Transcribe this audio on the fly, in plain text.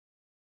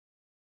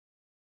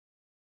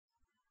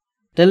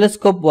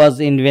telescope was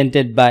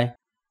invented by?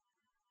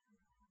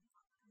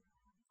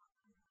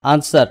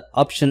 Answer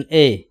option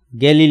A.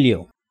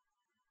 Galileo.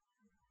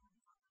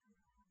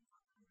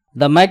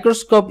 The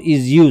microscope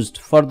is used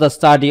for the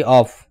study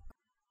of?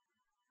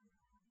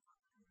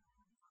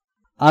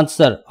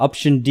 Answer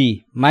option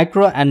D.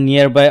 Micro and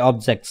nearby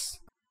objects.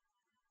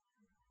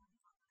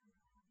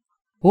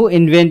 Who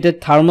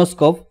invented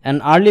thermoscope,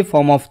 an early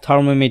form of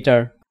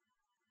thermometer?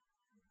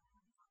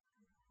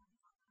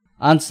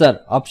 Answer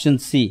option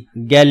C.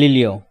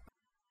 Galileo.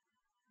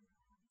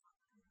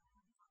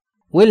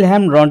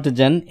 Wilhelm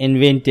Röntgen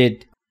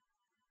invented?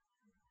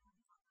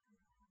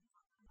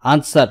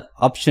 Answer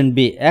option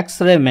B.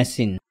 X-ray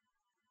machine.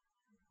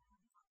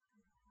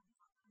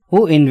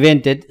 Who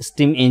invented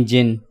steam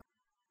engine?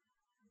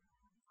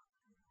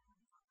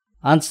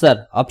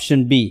 Answer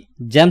option B.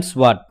 James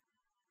Watt.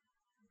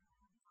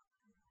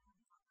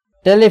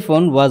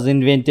 Telephone was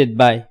invented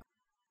by?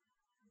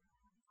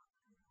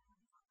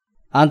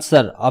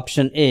 Answer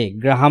option A.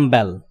 Graham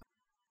Bell.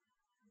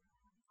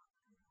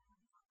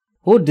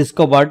 Who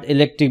discovered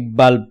electric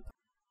bulb?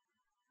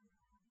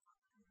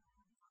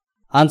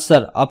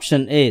 Answer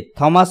option A.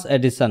 Thomas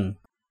Edison.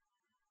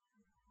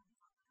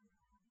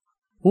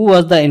 Who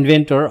was the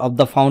inventor of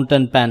the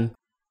fountain pen?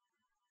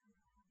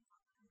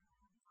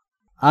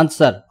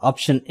 Answer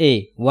option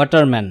A.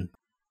 Waterman.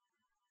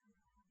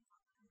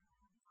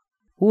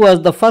 Who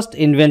was the first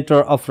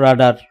inventor of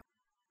radar?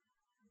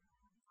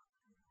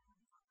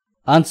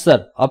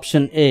 Answer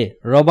option A.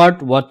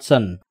 Robert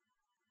Watson.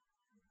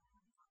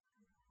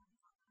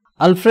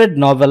 Alfred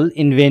Nobel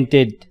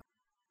invented?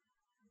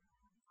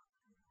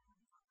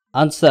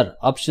 Answer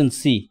option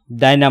C.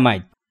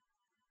 Dynamite.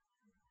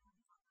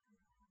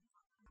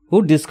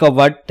 Who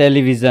discovered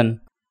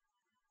television?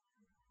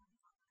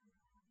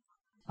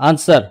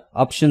 Answer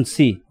option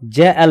C.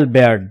 J.L.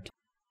 Baird.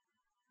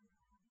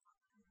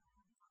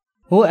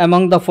 Who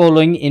among the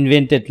following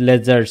invented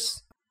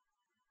lasers?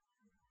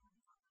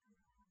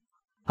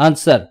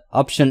 Answer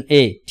option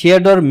A.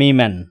 Theodore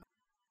Meiman.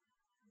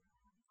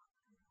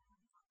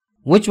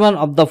 Which one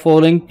of the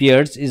following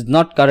pairs is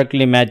not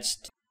correctly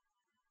matched?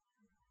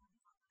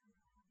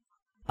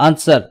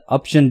 Answer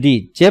option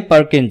D. J.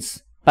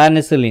 Perkins,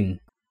 penicillin.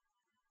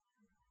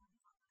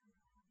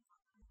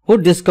 Who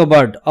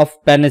discovered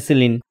of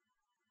penicillin?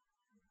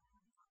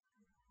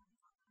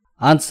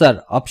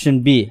 Answer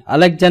option B.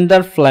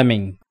 Alexander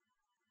Fleming.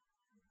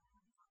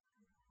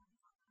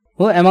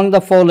 Who among the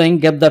following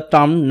gave the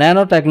term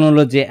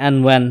nanotechnology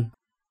and when?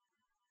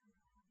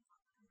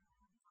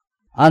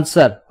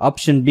 Answer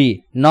option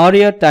B.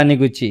 Norio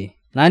Taniguchi,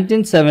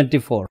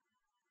 1974.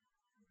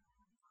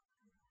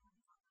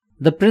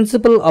 The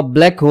principle of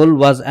black hole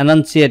was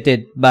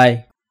enunciated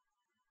by?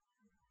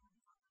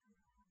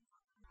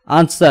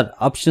 Answer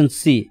option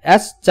C.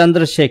 S.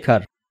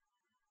 Chandrasekhar.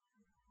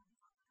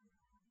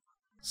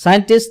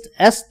 Scientist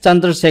S.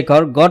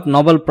 Chandrasekhar got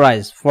Nobel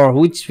Prize for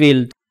which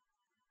field?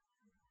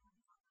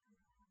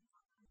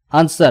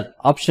 Answer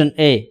option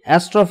A.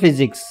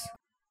 Astrophysics.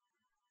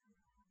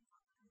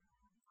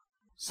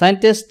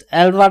 Scientist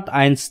Albert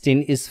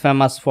Einstein is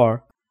famous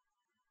for?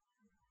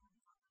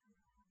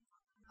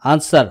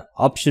 Answer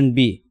option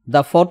B.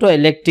 The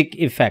photoelectric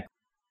effect.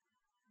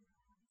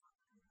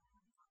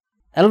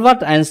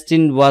 Albert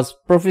Einstein was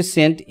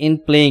proficient in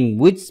playing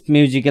which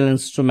musical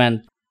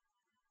instrument?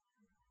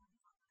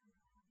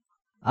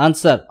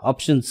 Answer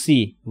option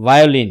C.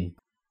 Violin.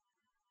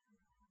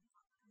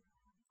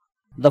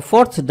 The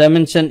fourth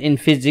dimension in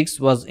physics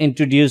was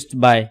introduced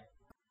by?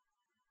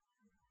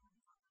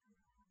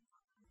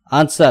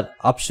 Answer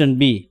option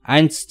B.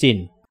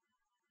 Einstein.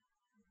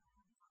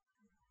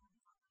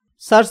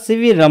 Sir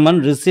C.V. Raman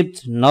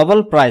received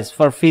Nobel Prize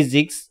for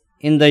Physics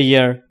in the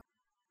year?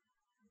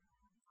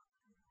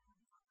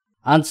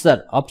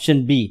 Answer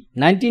option B.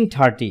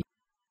 1930.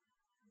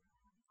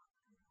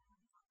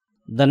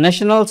 The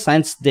National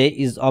Science Day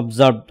is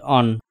observed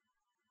on?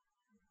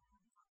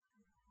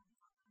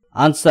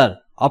 Answer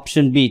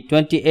option B.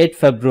 28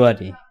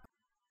 February.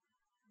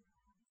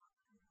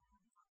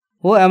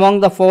 Who among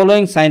the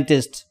following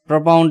scientists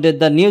propounded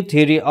the new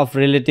theory of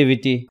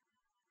relativity?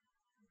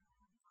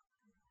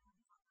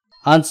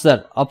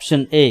 Answer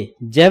option A.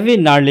 J.V.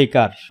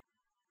 Narlikar.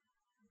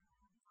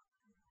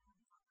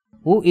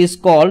 Who is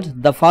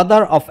called the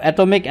father of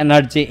atomic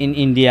energy in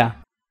India?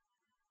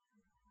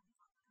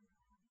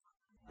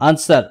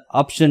 Answer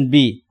option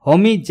B.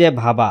 Homi J.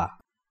 Bhabha.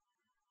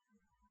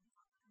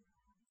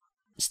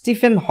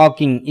 Stephen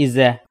Hawking is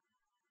a?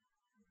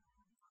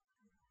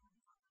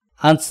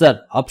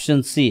 Answer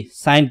option C.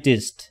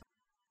 Scientist.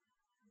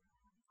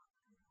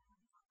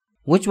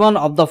 Which one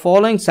of the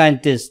following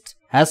scientists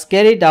has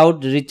carried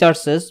out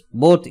researches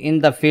both in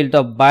the field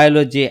of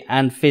biology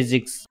and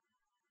physics?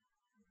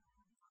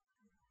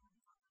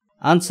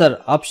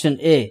 Answer option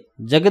A.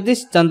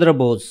 Jagadish Chandra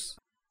Bose.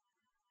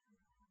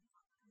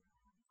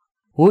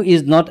 Who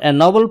is not a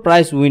Nobel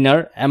Prize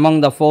winner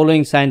among the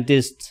following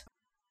scientists?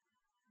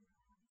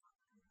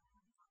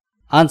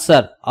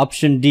 Answer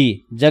option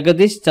D.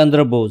 Jagadish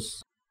Chandra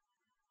Bose.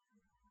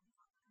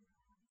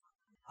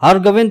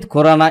 Hargobind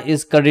Khurana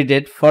is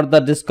credited for the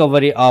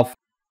discovery of?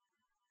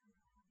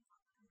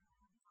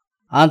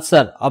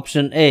 Answer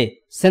option A.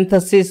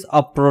 Synthesis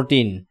of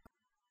protein.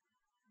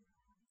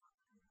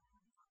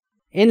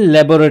 In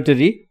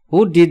laboratory,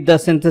 who did the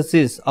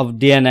synthesis of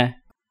DNA?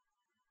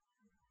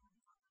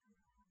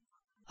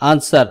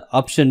 Answer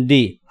option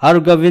D.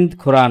 Hargobind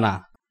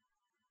Khurana.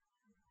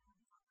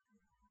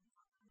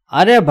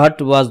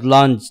 Aryabhat was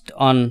launched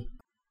on?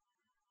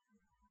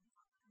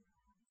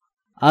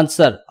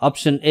 Answer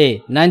option A.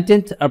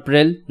 19th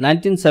April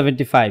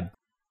 1975.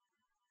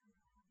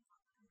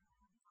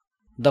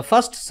 The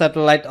first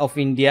satellite of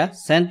India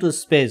sent to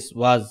space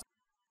was?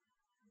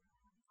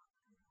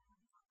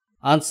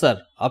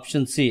 Answer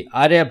option C.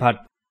 Aryabhat.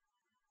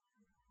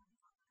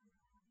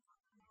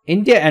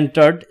 India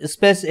entered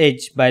space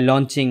age by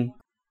launching?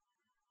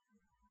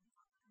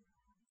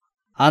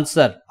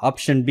 Answer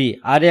option B.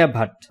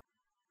 Aryabhat.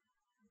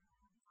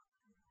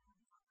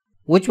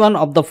 Which one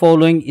of the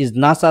following is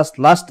NASA's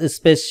last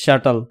space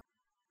shuttle?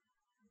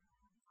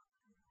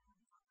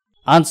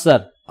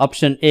 Answer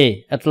option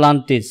A.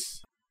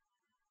 Atlantis.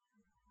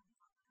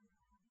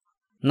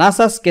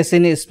 NASA's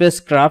Cassini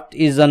spacecraft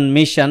is on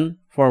mission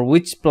for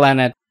which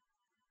planet?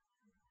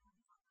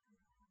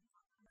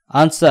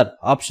 Answer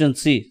option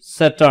C.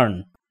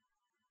 Saturn.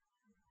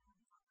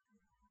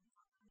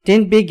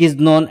 Tin Pig is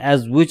known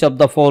as which of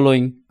the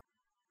following?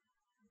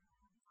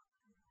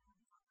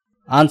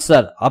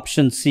 Answer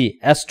option C.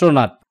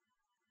 Astronaut.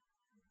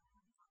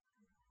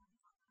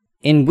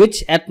 In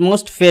which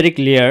atmospheric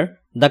layer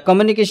the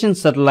communication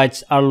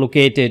satellites are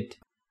located?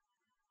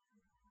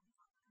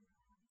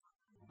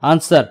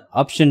 Answer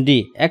option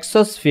D.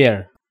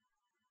 Exosphere.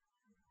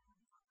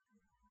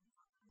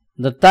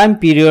 The time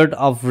period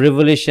of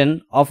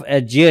revolution of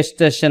a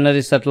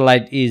geostationary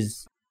satellite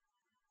is?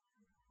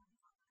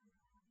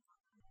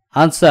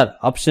 Answer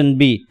option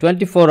B.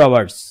 24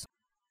 hours.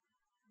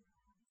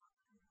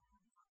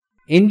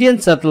 Indian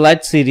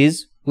satellite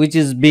series which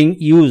is being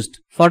used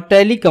for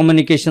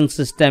telecommunication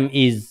system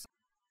is?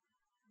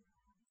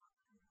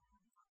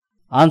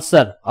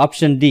 Answer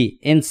option D.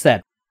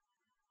 INSAT.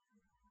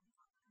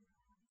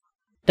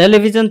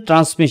 Television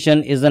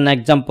transmission is an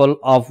example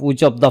of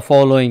which of the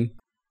following?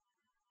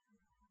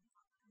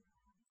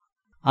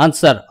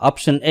 Answer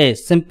option A.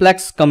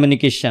 Simplex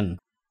communication.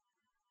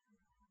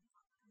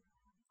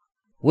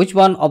 Which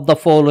one of the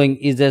following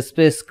is a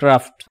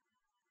spacecraft?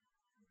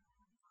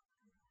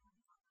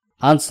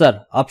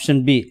 Answer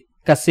option B.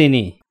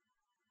 Cassini.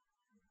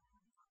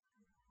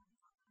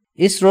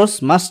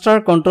 ISRO's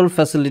master control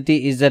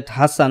facility is at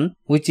Hassan,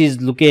 which is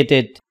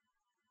located?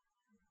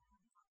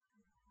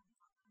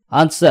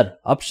 Answer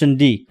option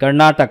D.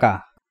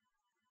 Karnataka.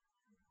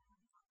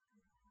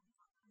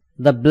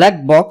 The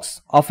black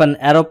box of an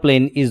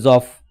aeroplane is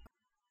of?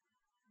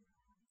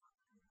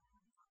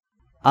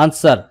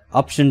 Answer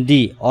option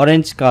D.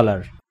 Orange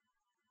color.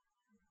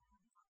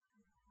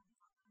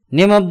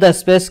 Name of the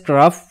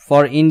spacecraft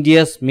for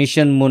India's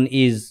mission moon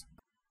is?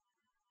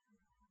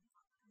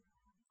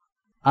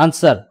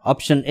 Answer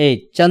option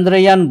A.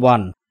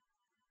 Chandrayaan-1.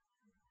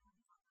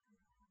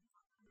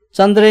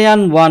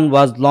 Chandrayaan-1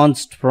 was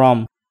launched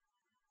from?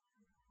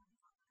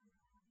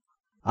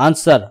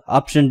 Answer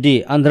option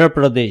D. Andhra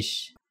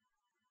Pradesh.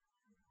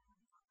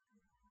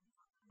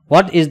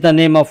 What is the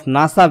name of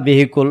NASA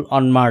vehicle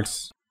on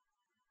Mars?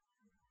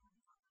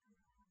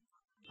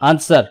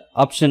 Answer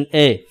option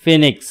A.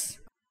 Phoenix.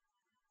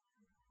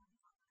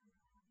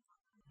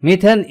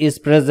 Methane is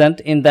present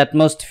in the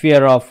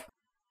atmosphere of?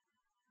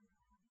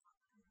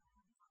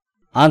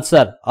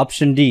 Answer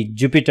option D.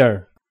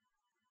 Jupiter.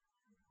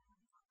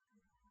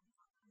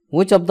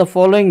 Which of the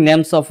following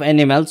names of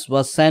animals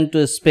was sent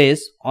to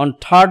space on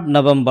 3rd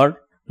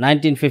November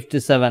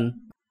 1957?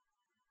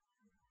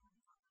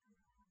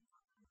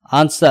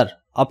 Answer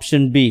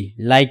option B.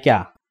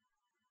 Laika.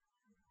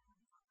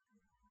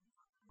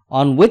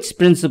 On which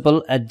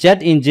principle a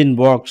jet engine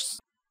works?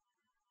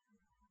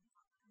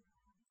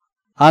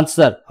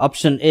 Answer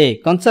option A.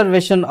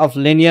 Conservation of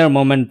linear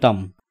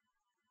momentum.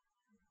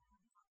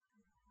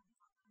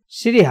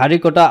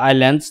 Sriharikota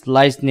Islands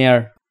lies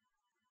near?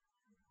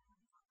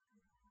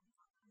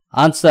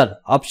 Answer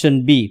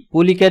option B.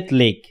 Pulicat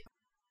Lake.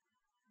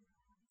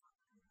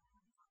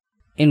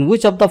 In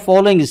which of the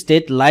following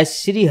state lies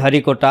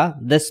Sriharikota,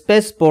 the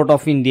spaceport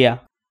of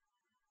India?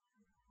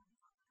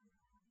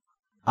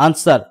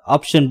 Answer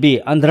option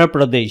B. Andhra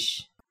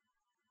Pradesh.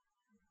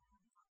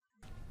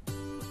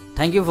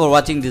 Thank you for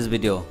watching this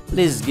video.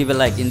 Please give a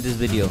like in this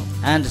video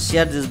and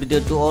share this video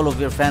to all of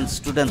your friends,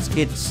 students,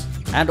 kids.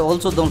 And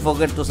also don't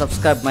forget to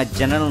subscribe my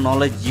general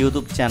knowledge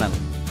YouTube channel.